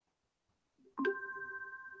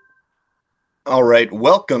All right,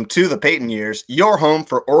 welcome to the Payton Years, your home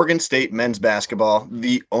for Oregon State men's basketball,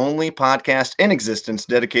 the only podcast in existence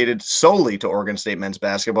dedicated solely to Oregon State men's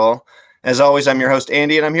basketball. As always, I'm your host,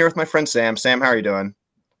 Andy, and I'm here with my friend Sam. Sam, how are you doing?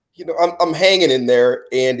 I'm hanging in there,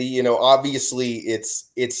 Andy. Obviously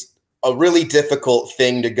it's a really difficult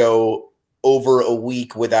thing to go over a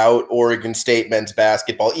week without Oregon State men's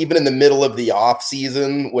basketball, even in the middle of the off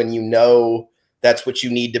season when that's what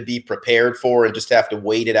you need to be prepared for and just have to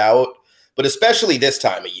wait it out. But especially this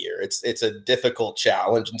time of year, it's a difficult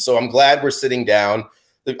challenge. And so I'm glad we're sitting down.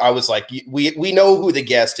 I was like, we know who the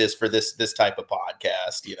guest is for this type of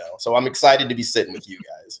podcast, So I'm excited to be sitting with you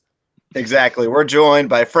guys. Exactly. We're joined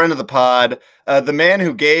by a friend of the pod, the man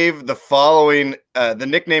who gave the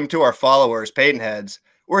nickname to our followers, Payton Heads.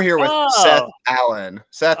 We're here with Seth Allen.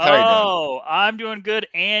 Seth, how are you doing? Oh, I'm doing good.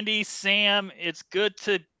 Andy, Sam, it's good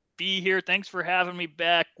to be here. Thanks for having me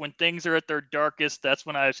back. When things are at their darkest, that's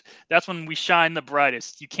when we shine the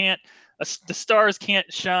brightest. The stars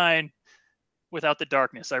can't shine without the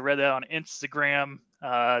darkness. I read that on Instagram.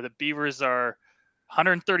 The Beavers are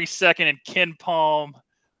 132nd in Ken Palm,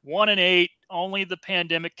 1-8. Only the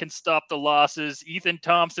pandemic can stop the losses. Ethan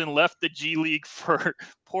Thompson left the G League for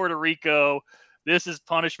Puerto Rico. This is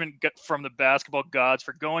punishment from the basketball gods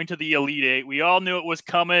for going to the Elite Eight. We all knew it was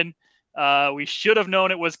coming. We should have known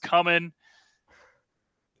it was coming.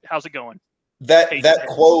 How's it going? That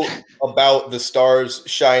quote about the stars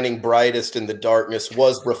shining brightest in the darkness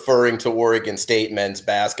was referring to Oregon State men's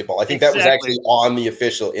basketball. I think that was actually on the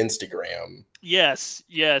official Instagram. Yes.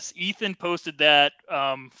 Ethan posted that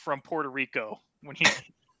from Puerto Rico when he.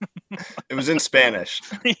 It was in Spanish.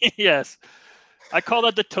 Yes, I call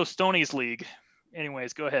that the Tostones League.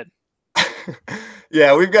 Anyways, go ahead.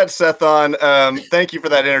 Yeah, we've got Seth on. Thank you for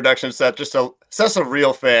that introduction, Seth. Seth's a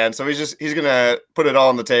real fan, so he's gonna put it all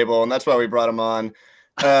on the table, and that's why we brought him on.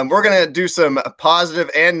 We're gonna do some positive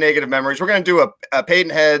and negative memories. We're gonna do a Payton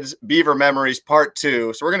Heads Beaver Memories Part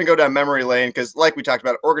 2. So we're gonna go down memory lane because, like we talked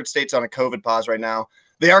about, Oregon State's on a COVID pause right now.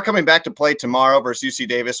 They are coming back to play tomorrow versus UC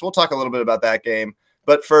Davis. We'll talk a little bit about that game,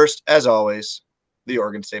 but first, as always, the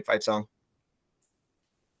Oregon State fight song.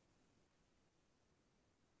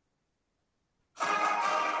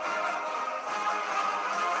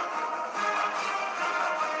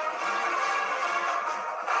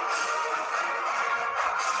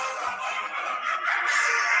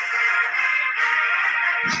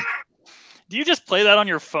 Do you just play that on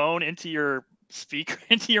your phone into your speaker,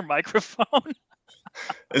 into your microphone?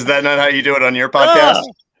 Is that not how you do it on your podcast?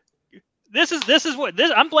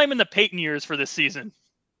 I'm blaming the Payton years for this season.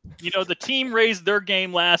 The team raised their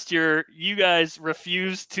game last year. You guys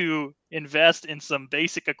refused to invest in some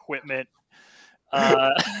basic equipment.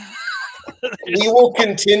 We will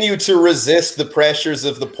continue to resist the pressures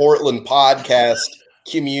of the Portland podcast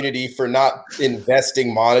community for not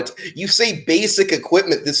investing You say basic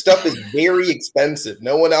equipment. This stuff is very expensive.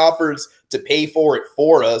 No one offers to pay for it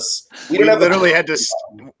for us. We literally had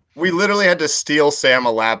to steal Sam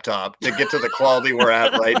a laptop to get to the quality we're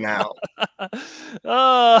at right now.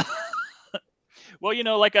 Well,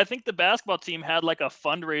 I think the basketball team had a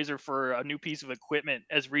fundraiser for a new piece of equipment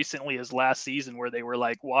as recently as last season where they were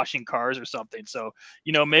washing cars or something. So,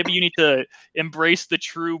 maybe you need to embrace the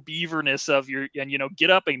true Beaverness of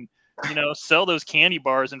get up and, sell those candy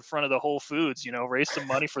bars in front of the Whole Foods, raise some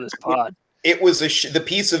money for this pod. It was the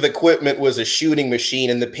piece of equipment was a shooting machine,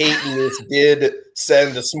 and the Payton Years did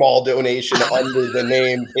send a small donation under the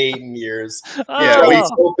name Payton Years. Yeah, we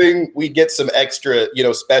was hoping we'd get some extra,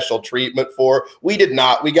 special treatment for. We did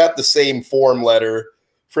not. We got the same form letter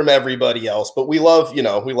from everybody else, but we love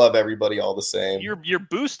everybody all the same. You're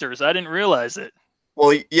boosters. I didn't realize it.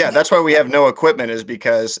 Well, yeah, that's why we have no equipment, is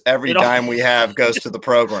because every dime we have goes to the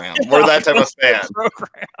program. We're that type of fan.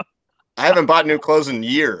 I haven't bought new clothes in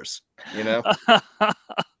years.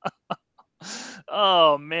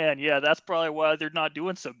 Oh man, yeah, that's probably why they're not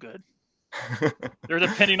doing so good. They're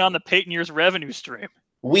depending on the Payton Years revenue stream.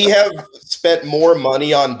 We have spent more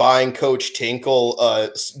money on buying Coach Tinkle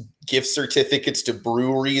gift certificates to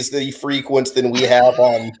breweries that he frequents than we have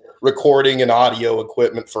on recording and audio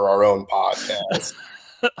equipment for our own podcast.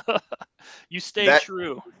 You stay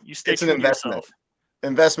true. It's an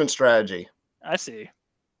investment strategy. I see.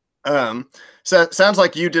 So it sounds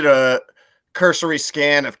like you did a cursory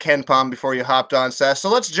scan of Ken Palm before you hopped on, Seth. So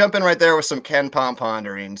let's jump in right there with some Ken Palm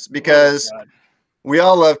ponderings, because we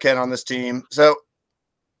all love Ken on this team. So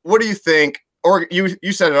what do you think? Or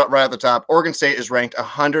you said it right at the top. Oregon State is ranked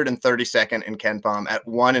 132nd in Ken Palm at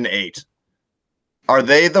 1-8. Are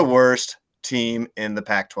they the worst team in the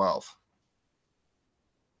Pac-12?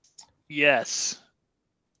 Yes.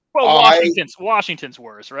 Well, Washington's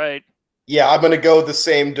worse, right? Yeah, I'm going to go the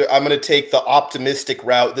same. I'm going to take the optimistic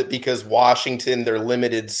route that because Washington, their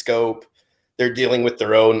limited scope, they're dealing with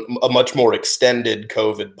their own, a much more extended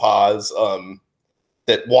COVID pause,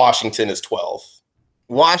 that Washington is 12th.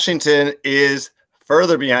 Washington is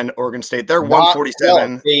further behind Oregon State. They're Not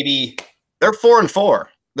 147. 12, baby. They're 4-4.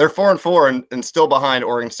 They're 4-4 and still behind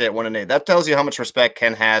Oregon State at 1-8. That tells you how much respect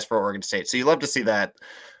Ken has for Oregon State. So you love to see that.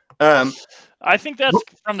 I think that's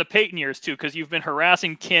from the Payton years too, because you've been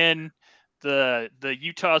harassing Ken, the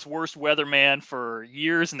Utah's worst weatherman, for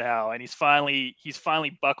years now, and he's finally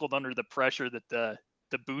buckled under the pressure that the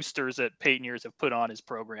boosters at Payton years have put on his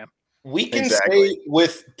program. We can say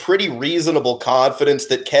with pretty reasonable confidence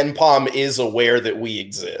that Ken Palm is aware that we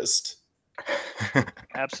exist.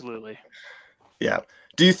 Absolutely. Yeah.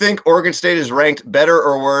 Do you think Oregon State is ranked better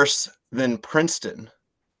or worse than Princeton?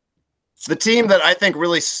 The team that I think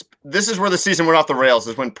really, this is where the season went off the rails,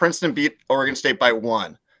 is when Princeton beat Oregon State by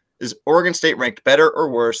 1. Is Oregon State ranked better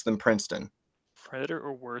or worse than Princeton? Better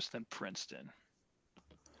or worse than Princeton?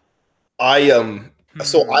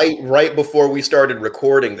 So right before we started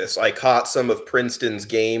recording this, I caught some of Princeton's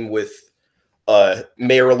game with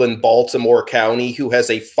Maryland, Baltimore County, who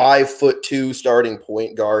has a 5'2" starting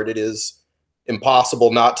point guard. It is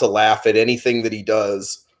impossible not to laugh at anything that he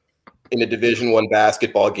does in a Division I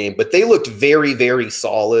basketball game. But they looked very, very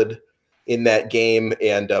solid in that game,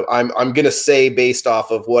 and I'm going to say, based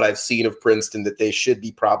off of what I've seen of Princeton, that they should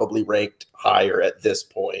be probably ranked higher at this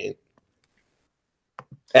point.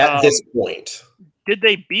 At this point. Did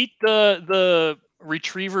they beat the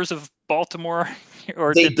Retrievers of Baltimore,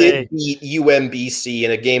 or they did beat UMBC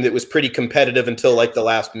in a game that was pretty competitive until like the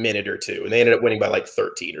last minute or two, and they ended up winning by like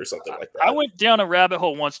 13 or something like that. I went down a rabbit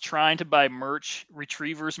hole once trying to buy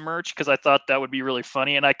Retrievers merch, because I thought that would be really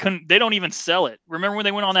funny, and I couldn't. They don't even sell it. Remember when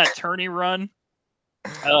they went on that tourney run?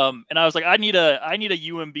 And I was like, I need a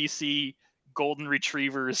UMBC Golden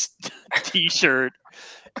Retrievers T-shirt,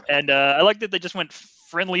 and I like that they just went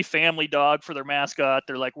friendly family dog for their mascot.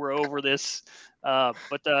 They're like, we're over this,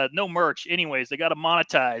 but no merch. Anyways, they got to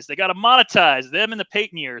monetize. They got to monetize them and the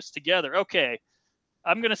Payton years together. Okay,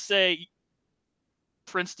 I'm gonna say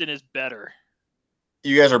Princeton is better.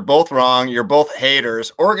 You guys are both wrong. You're both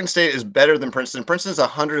haters. Oregon State is better than Princeton. Princeton's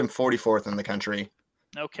 144th in the country.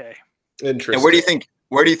 Okay, interesting. And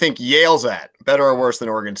where do you think Yale's at? Better or worse than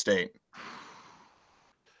Oregon State?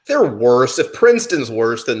 They're worse. If Princeton's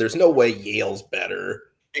worse, then there's no way Yale's better.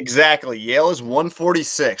 Exactly. Yale is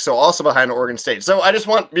 146, so also behind Oregon State. So I just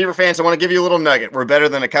want, Beaver fans, I want to give you a little nugget. We're better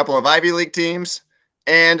than a couple of Ivy League teams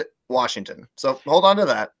and Washington. So hold on to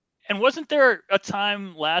that. And wasn't there a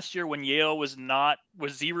time last year when Yale was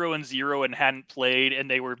 0-0 and hadn't played, and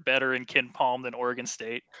they were better in Ken Palm than Oregon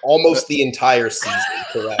State? Almost the entire season,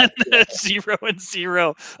 correct?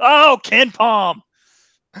 0-0. Oh, Ken Palm.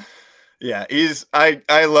 Yeah,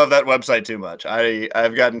 I love that website too much.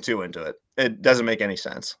 I've gotten too into it. It doesn't make any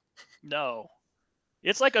sense. No.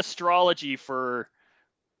 It's like astrology for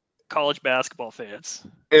college basketball fans.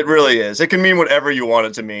 It really is. It can mean whatever you want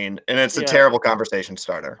it to mean, and it's a terrible conversation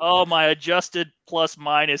starter. Oh, my adjusted plus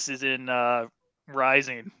minus is in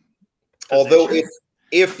rising. Although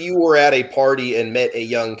if you were at a party and met a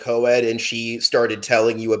young co-ed and she started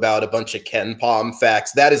telling you about a bunch of Ken Palm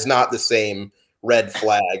facts, that is not the same red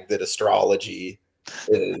flag that astrology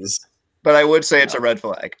is. But I would say it's a red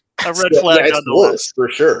flag. A red flag, it's worse, for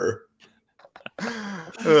sure.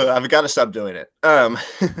 I've got to stop doing it. All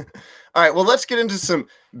right, well, let's get into some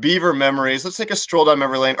Beaver memories. Let's take a stroll down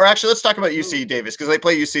memory lane. Or actually, let's talk about UC Davis, because they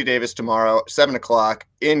play UC Davis tomorrow, 7 o'clock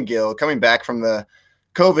in Gill, coming back from the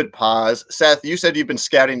COVID pause. Seth, you said you've been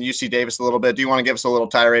scouting UC Davis a little bit. Do you want to give us a little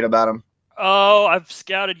tirade about them? Oh, I've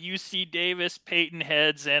scouted UC Davis, Payton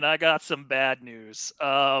heads, and I got some bad news. They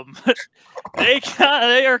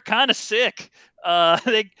are kind of sick.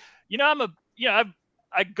 I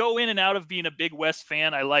go in and out of being a Big West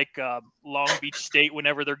fan. I like Long Beach State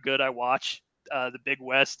whenever they're good. I watch the Big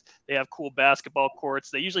West. They have cool basketball courts.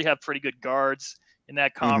 They usually have pretty good guards in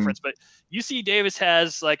that conference. But UC Davis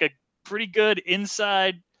has like a pretty good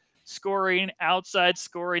inside scoring, outside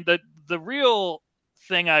scoring. The real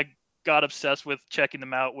thing I got obsessed with checking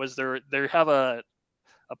them out was they have a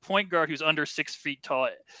point guard who's under 6 feet tall,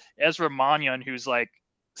 Ezra Mannion, who's like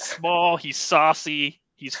small, he's saucy,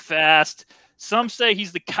 he's fast. Some say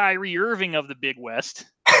he's the Kyrie Irving of the Big West.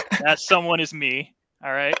 That someone is me.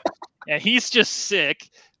 All right. And he's just sick.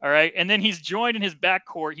 All right. And then he's joined in his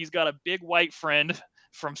backcourt. He's got a big white friend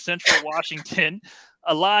from Central Washington,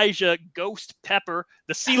 Elijah Ghost Pepper,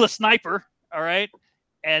 the Sela Sniper. All right.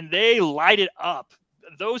 And they light it up.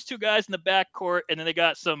 those two guys in the backcourt, and then they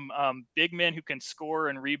got some big men who can score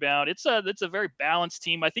and rebound. It's a very balanced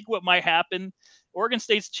team. I think what might happen, Oregon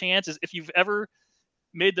State's chance is if you've ever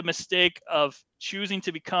made the mistake of choosing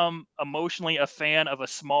to become emotionally a fan of a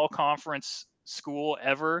small conference school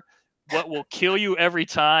ever, what will kill you every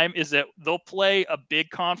time is that they'll play a big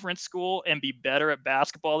conference school and be better at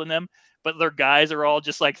basketball than them, but their guys are all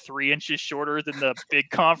just like 3 inches shorter than the big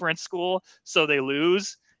conference school, so they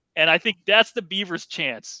lose. And I think that's the Beavers'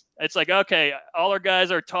 chance. It's like, okay, all our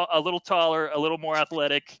guys are a little taller, a little more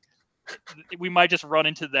athletic. We might just run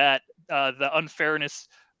into that, the unfairness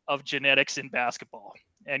of genetics in basketball,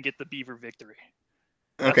 and get the Beaver victory.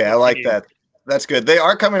 Okay, I like that. That's good. They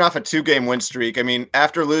are coming off a 2-game win streak. I mean,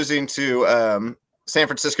 after losing to San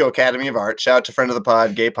Francisco Academy of Art, shout out to friend of the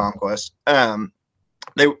pod, Gabe Palmquist,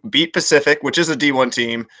 they beat Pacific, which is a D1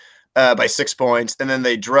 team, by 6 points, and then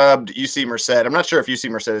they drubbed UC Merced. I'm not sure if UC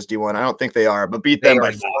Merced is D1. I don't think they are, but beat them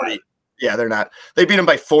by 40. Not. Yeah, they're not. They beat them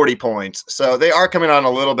by 40 points. So they are coming on a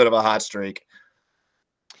little bit of a hot streak.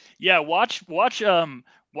 Yeah, watch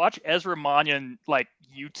Ezra Mannion like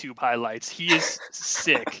YouTube highlights. He is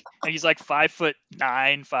sick, and he's like 5'9",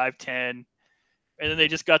 5'10", and then they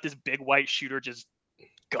just got this big white shooter just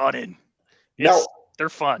gunning. They're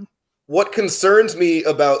fun. What concerns me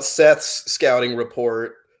about Seth's scouting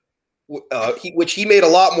report, which he made a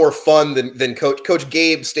lot more fun than Coach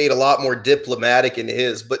Gabe stayed a lot more diplomatic in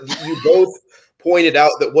his, but you both pointed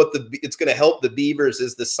out that it's going to help the Beavers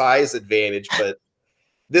is the size advantage, but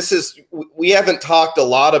we haven't talked a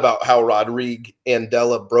lot about how Rodrigue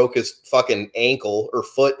Andela broke his fucking ankle or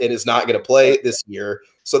foot and is not going to play this year.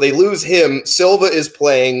 So they lose him. Silva is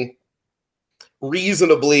playing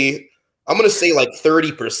reasonably, I'm going to say like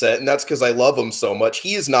 30%, and that's because I love him so much.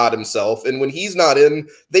 He is not himself, and when he's not in,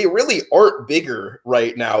 they really aren't bigger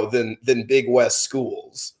right now than Big West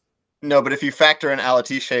schools. No, but if you factor in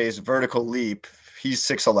Alatishe's vertical leap, he's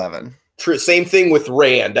 6'11". True. Same thing with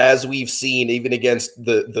Rand, as we've seen even against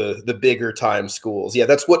the bigger time schools. Yeah,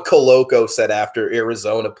 that's what Coloco said after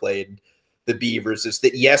Arizona played the Beavers, is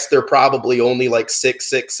that yes, they're probably only like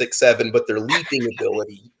 6'6", 6'7", but their leaping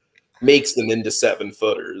ability makes them into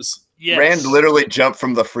 7-footers. Yes. Rand literally jumped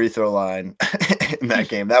from the free throw line in that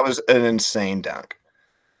game. That was an insane dunk.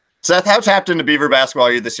 Seth, how tapped into Beaver basketball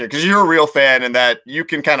are you this year? Because you're a real fan in that you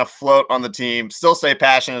can kind of float on the team, still stay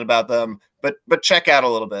passionate about them, but check out a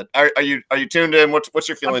little bit. Are you tuned in? What's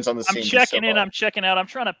your feelings on this team? I'm checking in. I'm checking out. I'm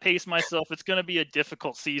trying to pace myself. It's going to be a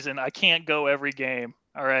difficult season. I can't go every game.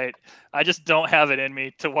 All right. I just don't have it in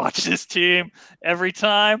me to watch this team every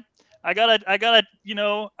time. I gotta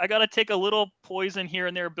take a little poison here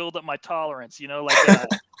and there, build up my tolerance.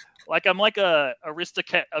 Like I'm like a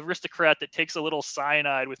aristocrat that takes a little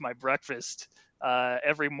cyanide with my breakfast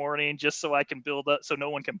every morning just so I can build up, so no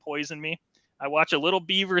one can poison me. I watch a little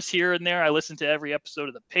Beavers here and there. I listen to every episode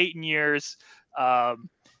of the Payton years.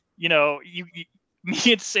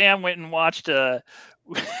 Me and Sam went and watched the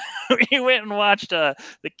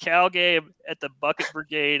Cal game at the Bucket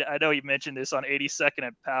Brigade. I know you mentioned this on 82nd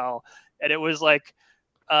and Powell, and it was like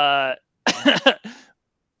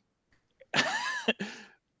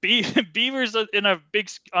Beavers on a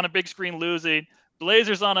big screen losing,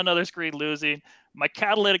 Blazers on another screen losing. My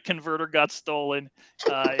catalytic converter got stolen.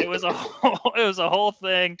 It was a whole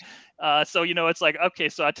thing. So it's like, okay,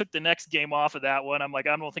 so I took the next game off of that one. I'm like,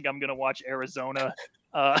 I don't think I'm gonna watch Arizona.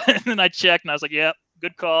 And then I checked and I was like, yep,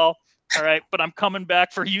 good call. All right, but I'm coming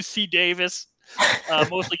back for UC Davis,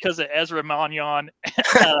 mostly because of Ezra Mannion.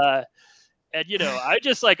 And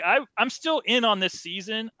I'm still in on this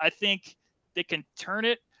season. I think they can turn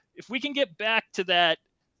it if we can get back to that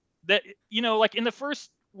like in the first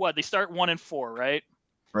they start 1-4, right?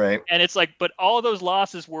 Right. And it's like, but all of those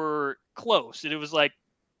losses were close. And it was like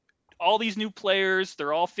all these new players,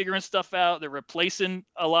 they're all figuring stuff out. They're replacing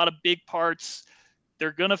a lot of big parts.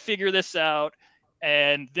 They're gonna figure this out.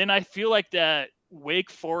 And then I feel like that Wake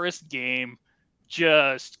Forest game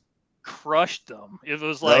just crushed them. It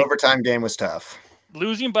was like the overtime game was tough.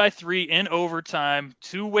 Losing by 3 in overtime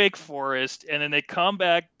to Wake Forest, and then they come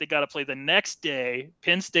back. They got to play the next day.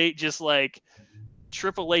 Penn State just like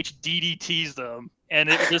Triple H DDTs them, and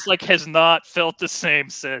it just like has not felt the same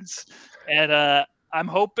since. And I'm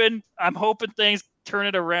hoping things turn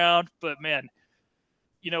it around. But man,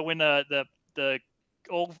 when our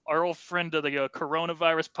old friend of the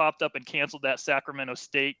coronavirus popped up and canceled that Sacramento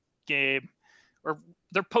State game, or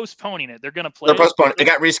they're postponing it. They're going to play. They're postponing. It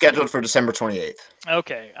got rescheduled for December 28th.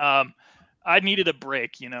 Okay. I needed a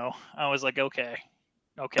break. I was like, okay.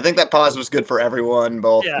 I think that pause was good for everyone,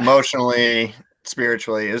 both emotionally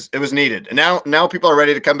spiritually. It was needed. And now people are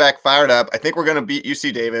ready to come back fired up. I think we're going to beat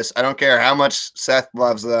UC Davis. I don't care how much Seth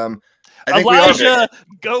loves them. I think Elijah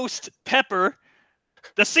Ghost Pepper,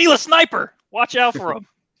 the Sela Sniper. Watch out for him.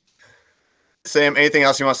 Sam, anything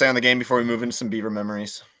else you want to say on the game before we move into some Beaver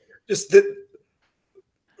memories? Just that,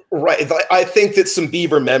 right. I think that some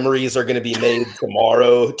Beaver memories are going to be made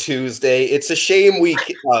tomorrow, Tuesday. It's a shame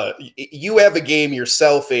you have a game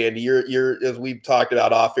yourself, Andy. You're as we've talked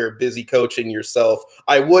about off air, busy coaching yourself.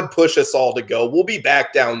 I would push us all to go. We'll be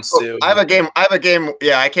back down soon. I have a game.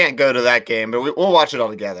 Yeah, I can't go to that game, but we'll watch it all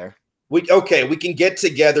together. We can get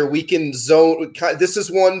together. We can zone. This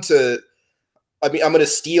is one to. I mean, I'm going to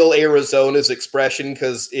steal Arizona's expression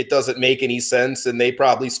because it doesn't make any sense, and they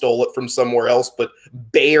probably stole it from somewhere else, but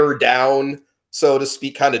bear down, so to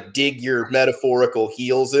speak, kind of dig your metaphorical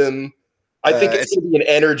heels in. I think it's going to be an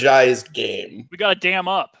energized game. We got to dam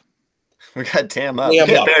up. We got to dam up. We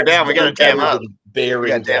can't bear down. We got to dam up.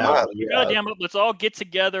 Bearing down. We got to dam up. Let's all get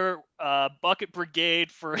together. Bucket Brigade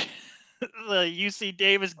for the UC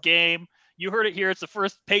Davis game. You heard it here. It's the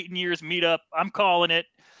first Payton years meetup. I'm calling it.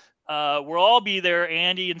 We'll all be there.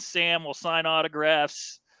 Andy and Sam will sign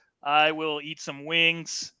autographs. I will eat some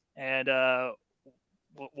wings, and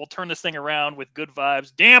we'll turn this thing around with good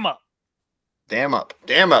vibes. Damn up. Damn up.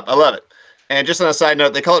 Damn up. I love it. And just on a side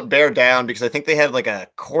note, they call it bear down because I think they had like a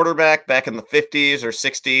quarterback back in the 50s or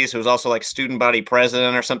 60s who was also like student body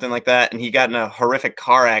president or something like that. And he got in a horrific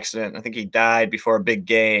car accident. I think he died before a big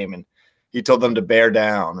game, and he told them to bear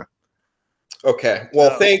down. Okay.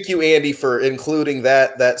 Well, thank you, Andy, for including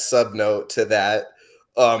that sub note to that.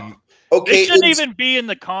 Okay. It shouldn't even be in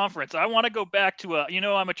the conference. I want to go back to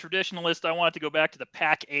I'm a traditionalist. I want it to go back to the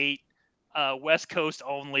Pac-8, West Coast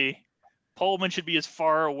only. Pullman should be as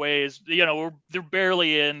far away as, they're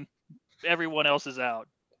barely in. Everyone else is out.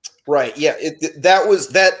 Right. Yeah.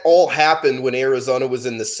 That all happened when Arizona was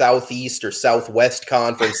in the Southeast or Southwest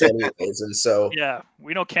Conference anyways. And so. Yeah.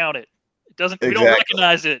 We don't count it. We don't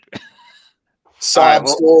recognize it. Sob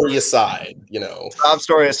story aside, Sob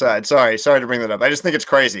story aside. Sorry to bring that up. I just think it's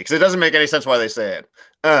crazy because it doesn't make any sense why they say it.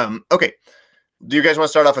 Okay. Do you guys want to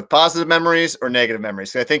start off with positive memories or negative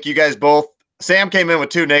memories? I think you guys both. Sam came in with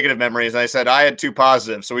 2 negative memories, and I said I had 2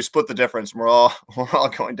 positive, so we split the difference. We're all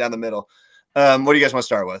going down the middle. What do you guys want to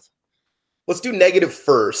start with? Let's do negative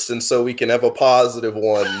first, and so we can have a positive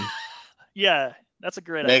one. Yeah, that's a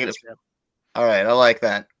great negative. idea. All right, I like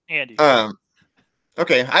that, Andy.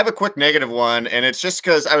 Okay, I have a quick negative one, and it's just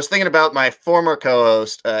because I was thinking about my former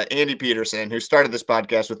co-host, Andy Peterson, who started this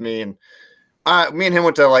podcast with me, and me and him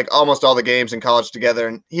went to like almost all the games in college together,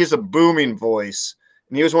 and he has a booming voice,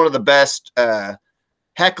 and he was one of the best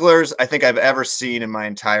hecklers I think I've ever seen in my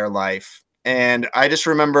entire life. And I just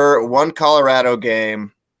remember one Colorado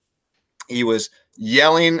game, he was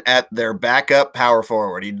yelling at their backup power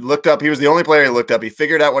forward. He looked up. He was the only player he looked up. He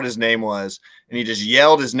figured out what his name was, and he just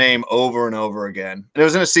yelled his name over and over again. And it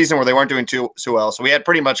was in a season where they weren't doing too well, so we had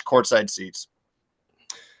pretty much courtside seats.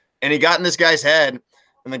 And he got in this guy's head,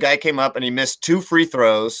 and the guy came up, and he missed 2 free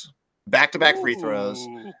throws, back-to-back free throws.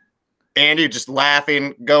 Andy just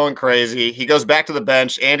laughing, going crazy. He goes back to the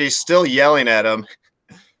bench. Andy's still yelling at him.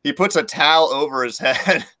 He puts a towel over his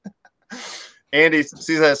head. Andy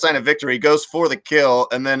sees that sign of victory, goes for the kill,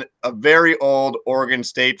 and then a very old Oregon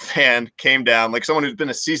State fan came down, like someone who's been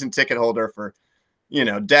a season ticket holder for,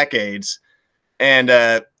 decades. And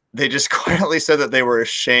they just quietly said that they were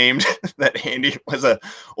ashamed that Andy was a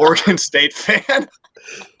Oregon State fan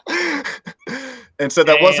and said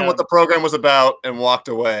that wasn't what the program was about and walked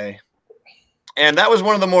away. And that was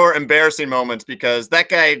one of the more embarrassing moments because that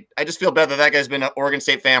guy, I just feel bad that guy's been an Oregon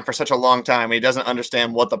State fan for such a long time. And he doesn't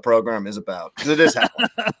understand what the program is about because it is happening.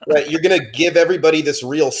 Right. You're going to give everybody this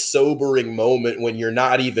real sobering moment when you're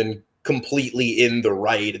not even completely in the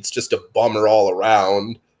right. It's just a bummer all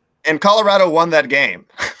around. And Colorado won that game.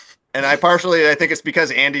 And I think it's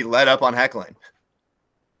because Andy let up on heckling.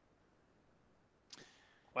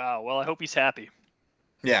 Wow. Well, I hope he's happy.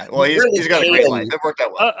 Yeah, well, he's got a great life. It worked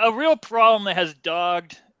out well. A real problem that has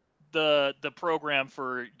dogged the program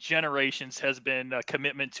for generations has been a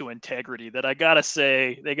commitment to integrity. That I gotta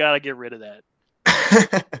say, they gotta get rid of that.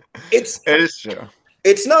 It is true.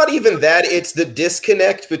 It's not even that; it's the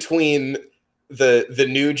disconnect between the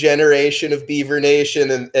new generation of Beaver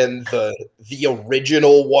Nation and the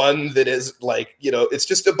original one that is like it's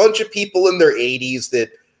just a bunch of people in their 80s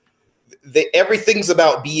that. Everything's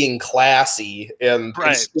about being classy, and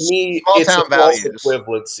right. To me, it's a false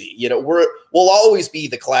equivalency. We'll always be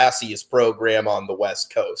the classiest program on the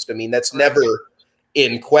West Coast. I mean, that's never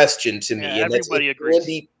in question to me. Yeah, and everybody agrees.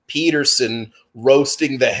 Andy Peterson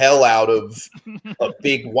roasting the hell out of a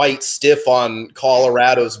big white stiff on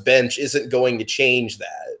Colorado's bench isn't going to change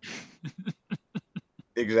that.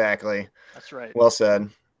 Exactly. That's right. Well said.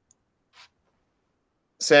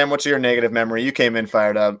 Sam, what's your negative memory? You came in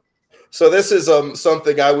fired up. So this is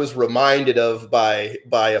something I was reminded of by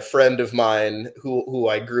a friend of mine who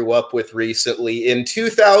I grew up with recently. In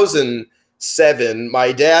 2007,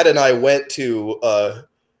 my dad and I went to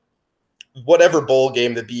whatever bowl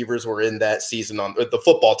game the Beavers were in that season, the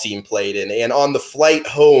football team played in, and on the flight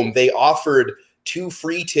home, they offered 2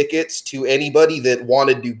 free tickets to anybody that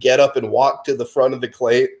wanted to get up and walk to the front of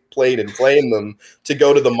the plane and claim them to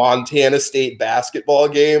go to the Montana State basketball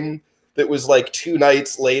game. That was like 2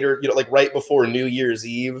 nights later, like right before New Year's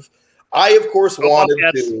Eve. I, of course,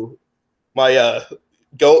 wanted to my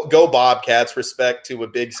go Bobcats, respect to a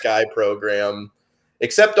Big Sky program,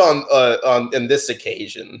 except on in this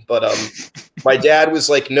occasion. But my dad was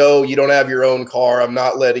like, "No, you don't have your own car. I'm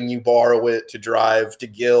not letting you borrow it to drive to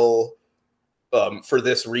Gill for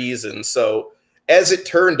this reason." So as it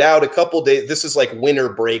turned out, a couple days. This is like winter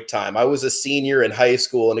break time. I was a senior in high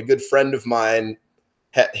school, and a good friend of mine,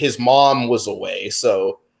 his mom was away.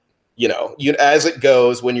 So, as it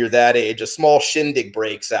goes when you're that age, a small shindig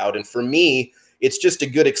breaks out. And for me, it's just a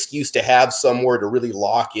good excuse to have somewhere to really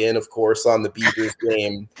lock in, of course, on the Beavers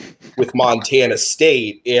game with Montana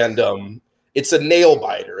State. And it's a nail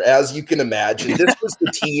biter, as you can imagine. This was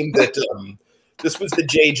the team that this was the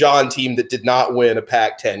Jay John team that did not win a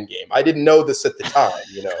Pac-10 game. I didn't know this at the time,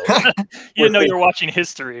 You didn't know you were watching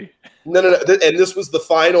history. No. And this was the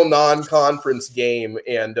final non-conference game.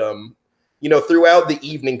 And, throughout the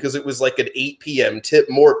evening, because it was like at 8 p.m.,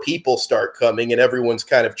 more people start coming, and everyone's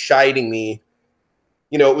kind of chiding me.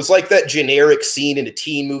 It was like that generic scene in a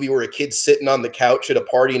teen movie where a kid's sitting on the couch at a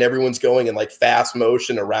party and everyone's going in like fast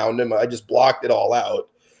motion around him. I just blocked it all out.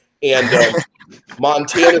 And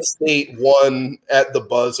Montana State won at the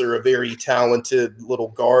buzzer. A very talented little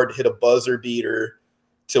guard hit a buzzer beater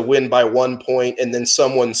to win by 1 point, and then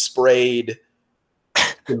someone sprayed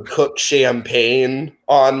some cooked champagne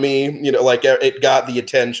on me. Like it got the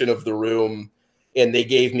attention of the room, and they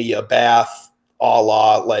gave me a bath a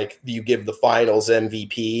la like you give the finals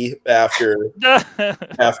MVP after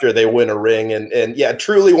they win a ring. And yeah,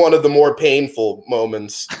 truly one of the more painful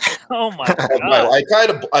moments. Oh my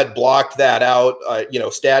God. I'd blocked that out,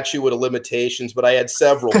 statute of limitations, but I had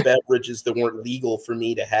several beverages that weren't legal for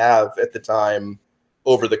me to have at the time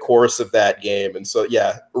over the course of that game. And so,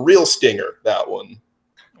 yeah, a real stinger, that one.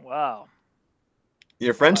 Wow.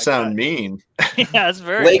 Your friends sound mean. Yeah, it's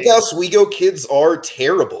very Lake Oswego kids are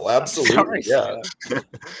terrible. Absolutely. Yeah.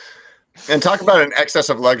 And talk about an excess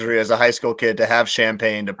of luxury as a high school kid to have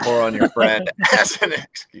champagne to pour on your friend as an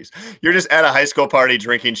excuse. You're just at a high school party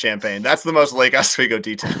drinking champagne. That's the most Lake Oswego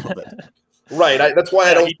detail of it. Right. That's why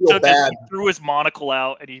I don't feel bad. He threw his monocle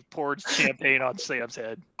out and he poured champagne on Sam's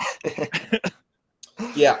head.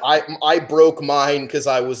 Yeah, I broke mine because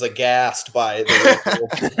I was aghast by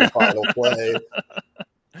the final play.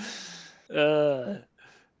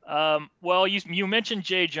 Well, you mentioned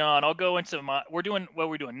Jay John. I'll go into we're doing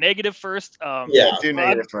negative first. Yeah, do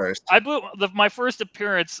negative first. I blew my first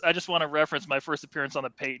appearance. I just want to reference my first appearance on the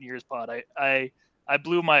Payton Years pod. I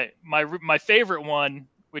blew my favorite one,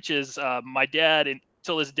 which is my dad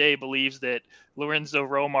until this day believes that Lorenzo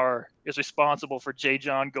Romar is responsible for Jay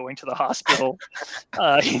John going to the hospital.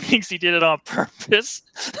 He thinks he did it on purpose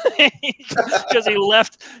because he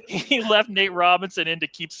left Nate Robinson in to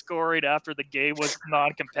keep scoring after the game was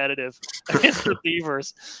non-competitive against the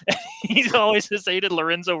Beavers. He's always just hated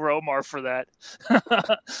Lorenzo Romar for that.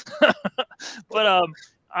 But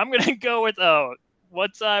I'm gonna go with one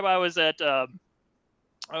time I was at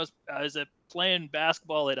playing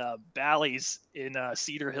basketball at Bally's in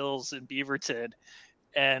Cedar Hills in Beaverton,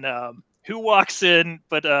 and who walks in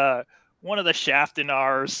but one of the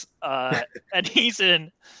Shaftonars, and he's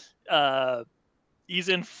in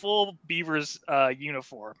full Beavers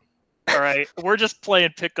uniform. All right, we're just playing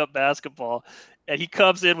pickup basketball, and he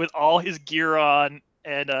comes in with all his gear on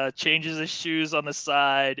and changes his shoes on the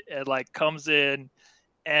side and like comes in,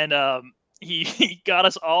 and he got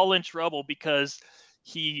us all in trouble because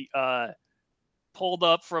he pulled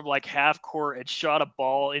up from like half court and shot a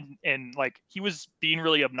ball and like he was being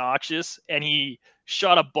really obnoxious, and he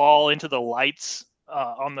shot a ball into the lights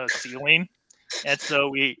on the ceiling, and so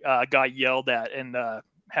we got yelled at and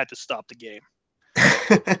had to stop the game.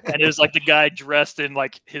 And it was like the guy dressed in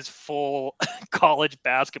like his full college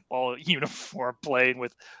basketball uniform playing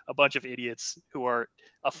with a bunch of idiots who are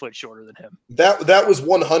a foot shorter than him. That was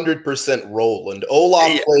 100% Roland.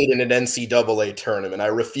 Olaf played in an NCAA tournament. I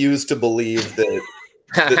refuse to believe that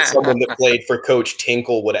that someone that played for Coach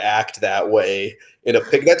Tinkle would act that way in a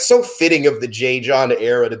pick. That's so fitting of the J. John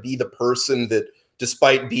era to be the person that,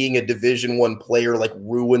 despite being a Division I player, like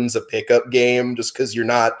ruins a pickup game just because you're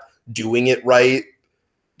not doing it right.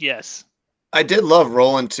 Yes. I did love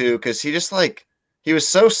Roland too, because he just like he was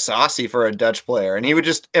so saucy for a Dutch player. And he would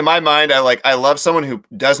just, in my mind, I love someone who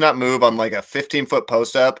does not move on like a 15-foot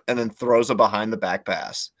post up and then throws a behind the back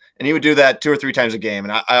pass. And he would do that 2 or 3 times a game.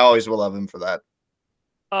 And I always will love him for that.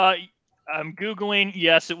 I'm Googling.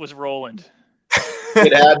 Yes, it was Roland.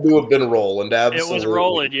 It had to have been Roland. Absolutely. It was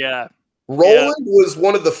Roland. Yeah. Roland was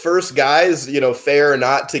one of the first guys, fair or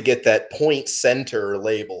not, to get that point center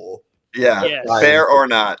label. Yeah. Yes. Fair or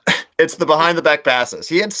not. It's the behind the back passes.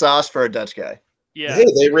 He had sauce for a Dutch guy. Yeah. Hey,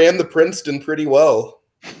 they ran the Princeton pretty well.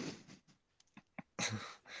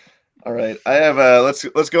 All right. I have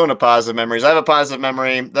let's go into positive memories. I have a positive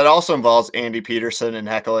memory that also involves Andy Peterson and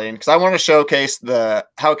heckling because I want to showcase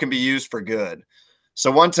how it can be used for good.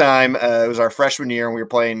 So one time it was our freshman year and we were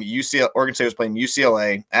playing UCLA. Oregon State was playing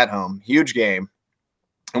UCLA at home, huge game,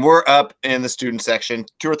 and we're up in the student section,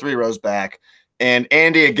 2 or 3 rows back, and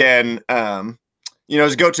Andy again.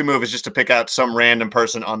 His go-to move is just to pick out some random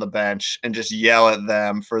person on the bench and just yell at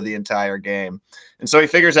them for the entire game. And so he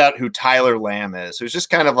figures out who Tyler Lamb is, who's just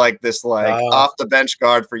kind of like this off-the-bench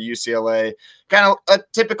guard for UCLA, kind of a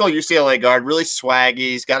typical UCLA guard, really swaggy.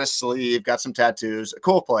 He's got a sleeve, got some tattoos, a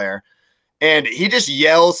cool player. And he just he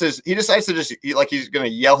decides to he's going to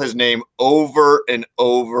yell his name over and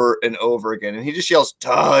over and over again. And he just yells,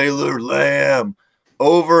 Tyler Lamb,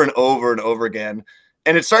 over and over and over again.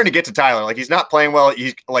 And it's starting to get to Tyler. Like, he's not playing well.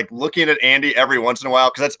 He's, like, looking at Andy every once in a while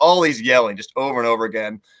because that's all he's yelling, just over and over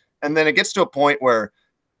again. And then it gets to a point where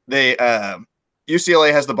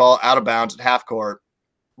UCLA has the ball out of bounds at half court,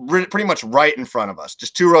 pretty much right in front of us,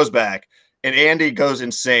 just 2 rows back. And Andy goes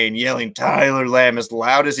insane, yelling Tyler Lamb as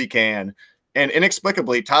loud as he can. And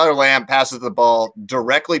inexplicably, Tyler Lamb passes the ball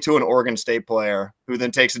directly to an Oregon State player who then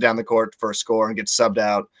takes it down the court for a score and gets subbed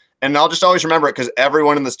out. And I'll just always remember it because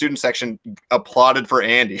everyone in the student section applauded for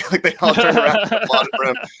Andy. Like, they all turned around and applauded for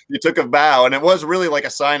him. He took a bow, and it was really like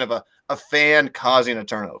a sign of a fan causing a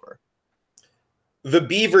turnover. The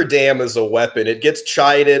Beaver Dam is a weapon. It gets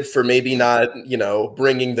chided for maybe not,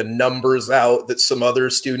 bringing the numbers out that some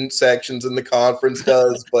other student sections in the conference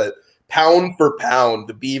does, but pound for pound,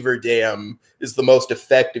 the Beaver Dam is the most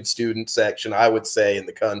effective student section, I would say, in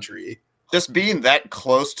the country. Just being that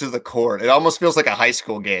close to the court, it almost feels like a high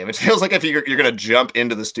school game. It feels like if you're going to jump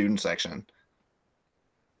into the student section.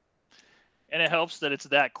 And it helps that it's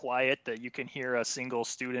that quiet that you can hear a single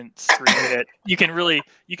student screaming it. You can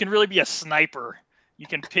really be a sniper. You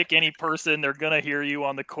can pick any person. They're going to hear you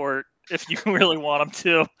on the court if you really want them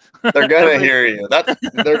to. They're going to hear you.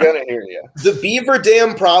 They're going to hear you. The Beaver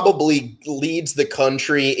Dam probably leads the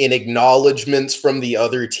country in acknowledgments from the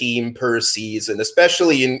other team per season,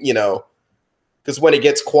 especially in, because when it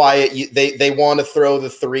gets quiet, they want to throw the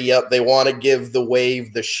 3 up. They want to give the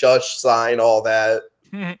wave, the shush sign, all that.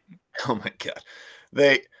 Oh my God.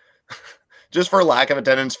 They just for lack of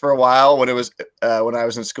attendance for a while when I was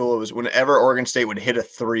in school, it was whenever Oregon State would hit a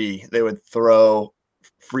 3, they would throw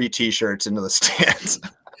free t-shirts into the stands.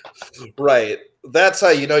 Right. That's how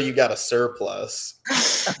you know you got a surplus.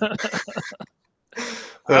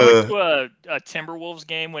 I went to a Timberwolves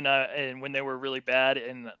game when they were really bad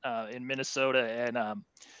in Minnesota, and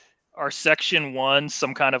our section won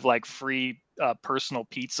some kind of like free personal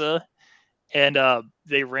pizza, and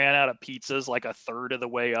they ran out of pizzas like a third of the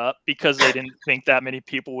way up because they didn't think that many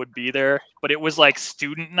people would be there. But it was like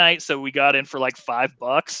student night, so we got in for like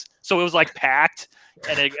 $5, so it was like packed,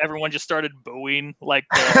 and everyone just started booing like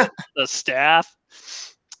the staff.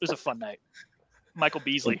 It was a fun night. Michael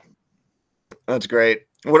Beasley. That's great.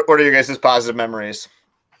 What are your guys' positive memories?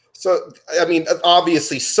 So, I mean,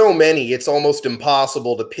 obviously so many, it's almost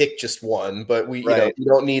impossible to pick just one, but we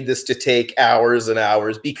don't need this to take hours and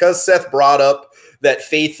hours because Seth brought up that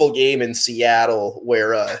faithful game in Seattle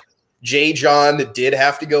where J. John did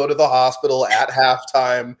have to go to the hospital at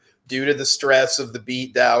halftime due to the stress of the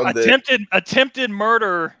beatdown. Attempted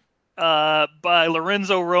murder by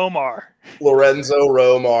Lorenzo Romar.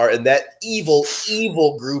 And that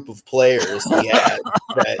evil group of players he had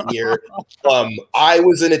that year. I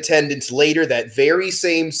was in attendance later that very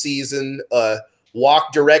same season,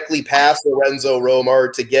 walked directly past Lorenzo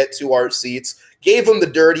Romar to get to our seats, gave him the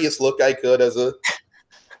dirtiest look I could as a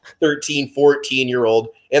 13, 14-year-old,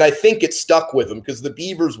 and I think it stuck with him because the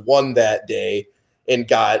Beavers won that day and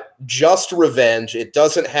got just revenge. It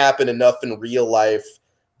doesn't happen enough in real life,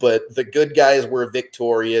 but the good guys were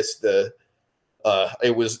victorious. The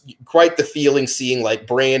It was quite the feeling seeing like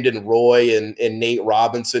Brandon Roy and Nate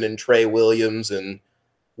Robinson and Trey Williams and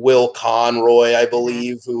Will Conroy, I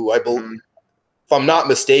believe, who if I'm not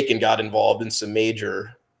mistaken, got involved in some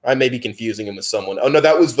major. I may be confusing him with someone. Oh no,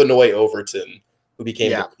 that was Vanoy Overton, who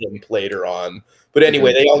became the pimp later on. But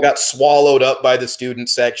anyway, they all got swallowed up by the student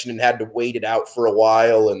section and had to wait it out for a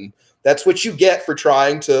while. And that's what you get for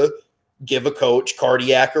trying to give a coach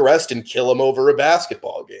cardiac arrest and kill him over a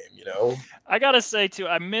basketball game, you know? I gotta say too,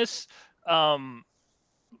 I miss I'm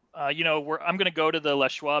going to go to the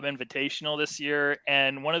Les Schwab Invitational this year,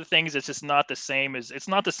 and one of the things that's just not the same is it's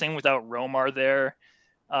not the same without Romar there,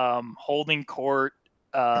 holding court.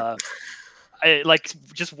 I like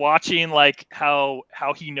just watching like how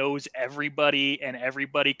he knows everybody and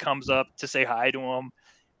everybody comes up to say hi to him,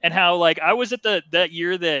 and how like I was at that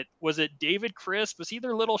year that was it David Crisp, was he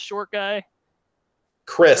their little short guy?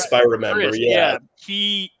 Crisp, I remember. Crisp, yeah.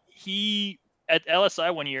 He at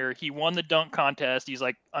LSI one year, he won the dunk contest. He's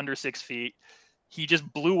like under 6 feet. He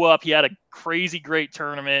just blew up. He had a crazy great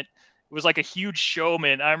tournament. It was like a huge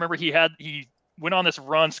showman. I remember he went on this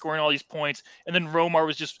run scoring all these points, and then Romar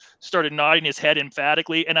was just started nodding his head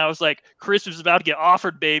emphatically, and I was like, Chris was about to get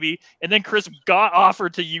offered, baby. And then Chris got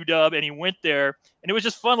offered to UW, and he went there, and it was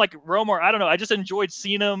just fun. Like Romar, I don't know, I just enjoyed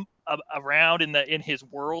seeing him around in his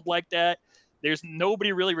world like that. There's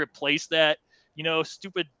nobody really replaced that. You know,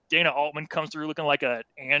 stupid Dana Altman comes through looking like an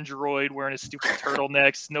android wearing his stupid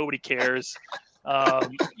turtlenecks. Nobody cares.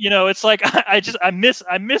 It's like I miss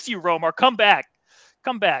you, Romar. Come back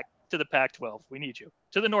to the Pac-12. We need you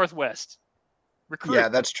to the Northwest. Recruit. Yeah,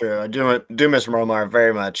 that's true. I do miss Romar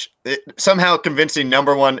very much. Somehow convincing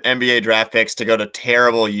 #1 NBA draft picks to go to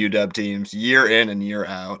terrible UW teams year in and year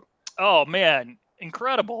out. Oh man,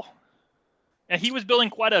 incredible. And he was building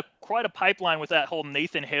quite a pipeline with that whole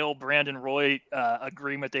Nathan Hale, Brandon Roy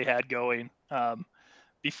agreement they had going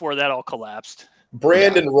before that all collapsed.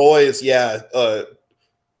 Brandon Roy's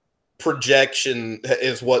projection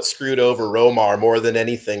is what screwed over Romar more than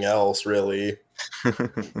anything else, really.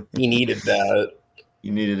 He needed that.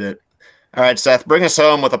 You needed it. All right, Seth, bring us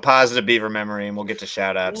home with a positive Beaver memory, and we'll get to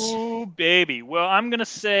shout-outs. Ooh, baby. Well, I'm going to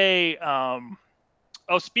say,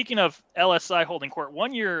 speaking of LSI holding court,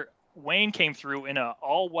 one year Wayne came through in an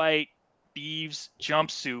all-white Beavs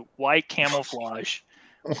jumpsuit, white camouflage,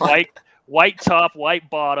 white top, white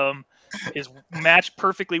bottom, is matched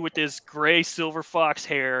perfectly with this gray silver fox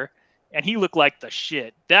hair, and he looked like the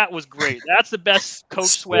shit. That was great. That's the best coach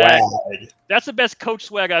swag. That's the best coach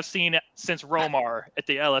swag I've seen since Romar at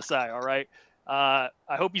the LSI. All right. I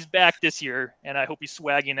hope he's back this year, and I hope he's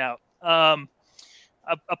swagging out. I'm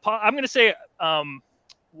going to say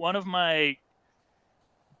one of my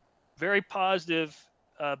very positive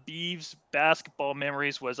Beavs basketball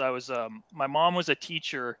memories was my mom was a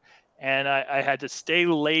teacher, and I had to stay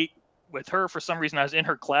late with her for some reason. I was in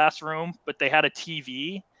her classroom, but they had a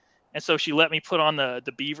TV, and so she let me put on the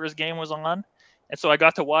Beavers game was on, and so I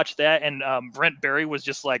got to watch that. And Brent Berry was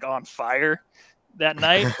just like on fire that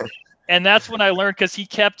night, and that's when I learned, because he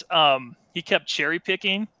kept cherry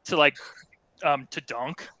picking to to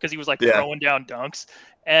dunk, because he was like throwing down dunks,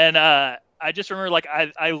 and I just remember like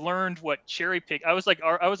I learned what cherry pick. I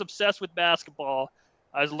was obsessed with basketball.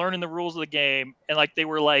 I was learning the rules of the game, and like they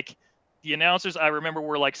were like the announcers I remember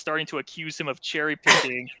were like starting to accuse him of cherry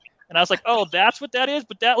picking. And I was like, oh, that's what that is?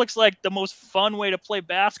 But that looks like the most fun way to play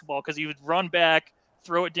basketball, because he would run back,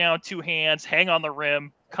 throw it down 2 hands, hang on the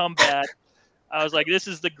rim, come back. I was like, this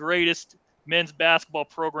is the greatest men's basketball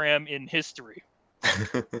program in history.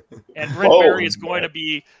 And Brent Berry is going to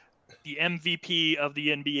be the MVP of the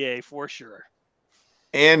NBA for sure.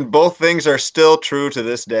 And both things are still true to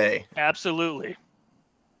this day. Absolutely.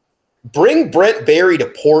 Bring Brent Berry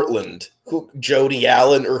to Portland, Jody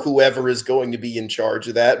Allen or whoever is going to be in charge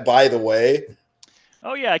of that, by the way.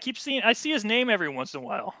 Oh, yeah. I see his name every once in a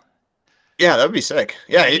while. Yeah, that would be sick.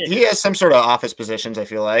 Yeah, he has some sort of office positions, I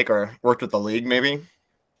feel like, or worked with the league maybe.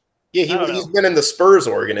 Yeah, he's been in the Spurs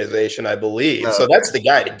organization, I believe. So that's the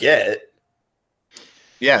guy to get.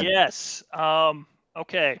 Yeah. Yes.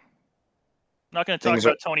 Okay. I'm not going to talk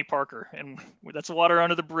about Tony Parker, and that's water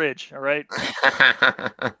under the bridge. All right.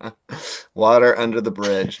 Water under the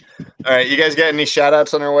bridge. All right. You guys got any shout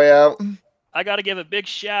outs on our way out? I got to give a big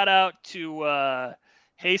shout out to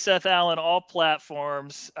Hey Seth Allen, all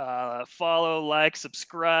platforms. Follow, like,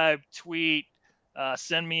 subscribe, tweet,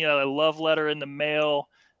 send me a love letter in the mail.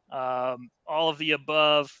 All of the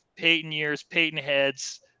above. Payton ears, Payton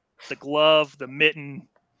heads, the glove, the mitten.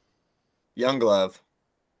 Young glove.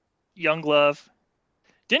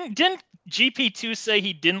 Didn't GP2 say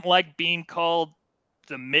he didn't like being called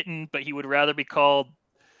the mitten, but he would rather be called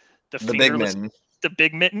The big mitten. The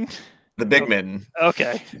big mitten. The big mitten.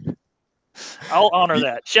 Okay. I'll honor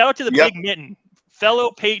that. Shout out to the Yep. big mitten,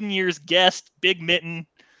 fellow Payton years guest, big mitten.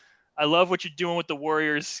 I love what you're doing with the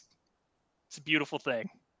Warriors. It's a beautiful thing.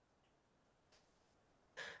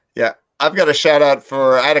 Yeah. I've got a shout out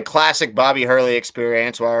I had a classic Bobby Hurley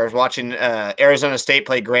experience where I was watching Arizona State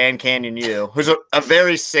play Grand Canyon U, who's a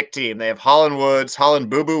very sick team. They have Holland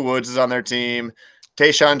Boo Boo Woods is on their team,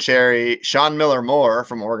 Tayshaun Cherry, Sean Miller Moore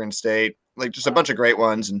from Oregon State, like just a bunch of great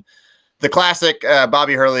ones. And the classic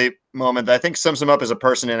Bobby Hurley moment that I think sums him up as a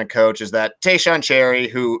person and a coach is that Tayshaun Cherry,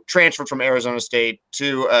 who transferred from Arizona State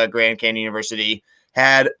to Grand Canyon University,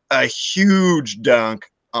 had a huge dunk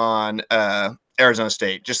on Arizona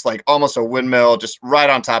State, just like almost a windmill, just right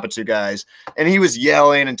on top of two guys. And he was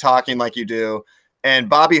yelling and talking like you do. And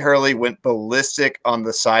Bobby Hurley went ballistic on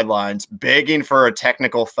the sidelines, begging for a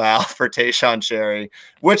technical foul for Tayshaun Cherry,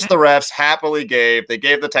 which the refs happily gave. They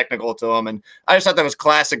gave the technical to him. And I just thought that was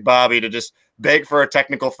classic Bobby to just beg for a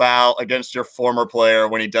technical foul against your former player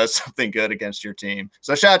when he does something good against your team.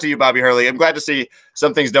 So shout out to you, Bobby Hurley. I'm glad to see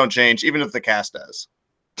some things don't change, even if the cast does.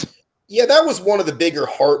 Yeah, that was one of the bigger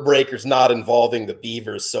heartbreakers not involving the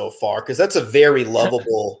Beavers so far, because that's a very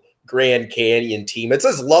lovable Grand Canyon team. It's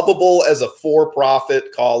as lovable as a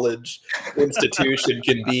for-profit college institution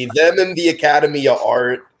can be. Them and the Academy of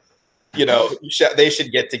Art, they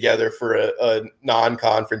should get together for a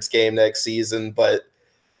non-conference game next season. But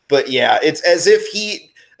yeah, it's as if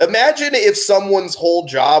imagine if someone's whole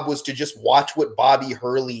job was to just watch what Bobby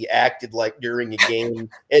Hurley acted like during a game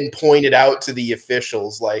and point it out to the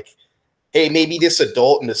officials, like, hey, maybe this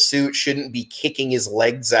adult in a suit shouldn't be kicking his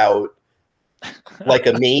legs out like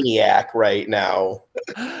a maniac right now.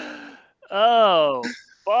 Oh,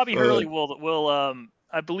 Bobby Hurley will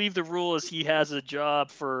I believe the rule is he has a job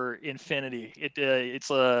for infinity.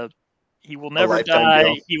 He will never die.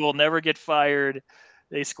 Deal. He will never get fired.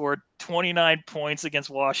 They scored 29 points against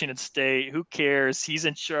Washington State. Who cares? He's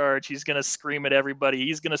in charge. He's going to scream at everybody.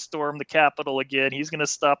 He's going to storm the Capitol again. He's going to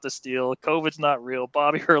stop the steal. COVID's not real.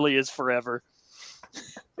 Bobby Hurley is forever.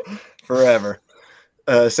 Forever.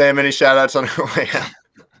 Sam, any shout outs on her way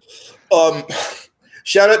out?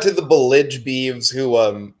 Shout out to the Belidge Beavs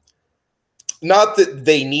who, not that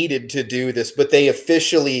they needed to do this, but they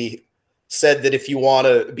officially said that if you want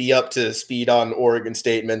to be up to speed on Oregon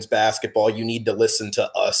State men's basketball, you need to listen to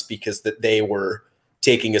us because that they were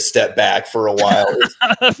taking a step back for a while.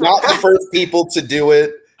 Not the first people to do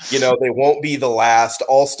it. They won't be the last.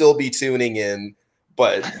 I'll still be tuning in,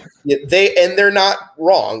 but they're not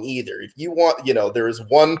wrong either. If you want, there is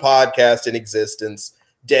one podcast in existence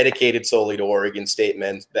dedicated solely to Oregon State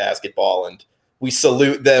men's basketball, and we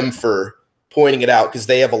salute them for pointing it out because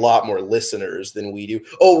they have a lot more listeners than we do.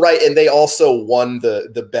 Oh, right. And they also won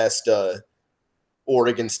the best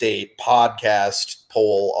Oregon State podcast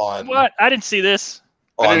poll on. What? I didn't see this.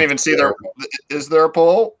 I didn't even see is there a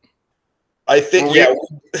poll? I think,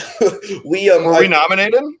 were we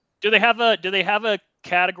nominated? Do they have a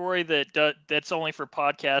category that's only for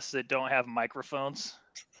podcasts that don't have microphones?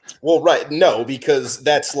 Well, right. No, because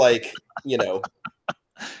that's like, Do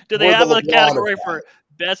they have a category for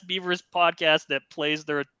Best Beavers podcast that plays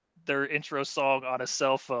their intro song on a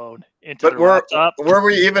cell phone into their laptop? Were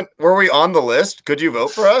we on the list? Could you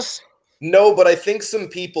vote for us? No, but I think some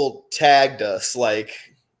people tagged us. Like,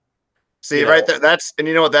 see right there. And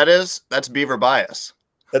you know what that is? That's Beaver bias.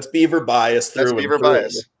 That's Beaver bias. That's Beaver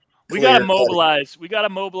bias. We gotta mobilize. We gotta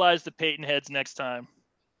mobilize the Payton heads next time.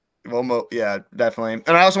 Well, yeah, definitely.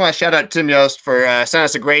 And I also want to shout out Tim Yost for sending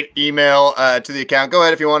us a great email to the account. Go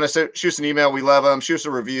ahead if you want to shoot us an email. We love them. Shoot us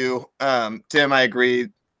a review. Tim, I agree.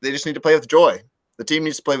 They just need to play with joy. The team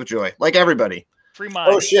needs to play with joy, like everybody. Free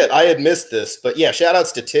mind. Oh, shit. I had missed this. But, yeah, shout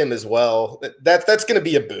outs to Tim as well. That's going to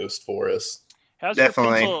be a boost for us. How's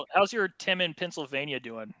your Tim in Pennsylvania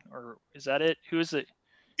doing? Or is that it? Who is it?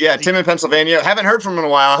 Yeah, Tim in Pennsylvania. Haven't heard from him in a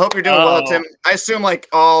while. I hope you're doing well, Tim. I assume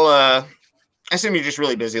I assume you're just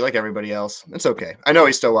really busy like everybody else. It's okay. I know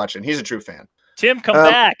he's still watching. He's a true fan. Tim, come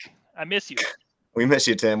back. I miss you. We miss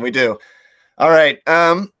you, Tim. We do. All right.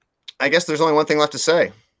 I guess there's only one thing left to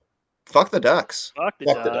say. Fuck the Ducks. Fuck the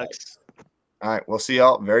Ducks. All right. We'll see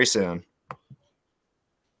y'all very soon.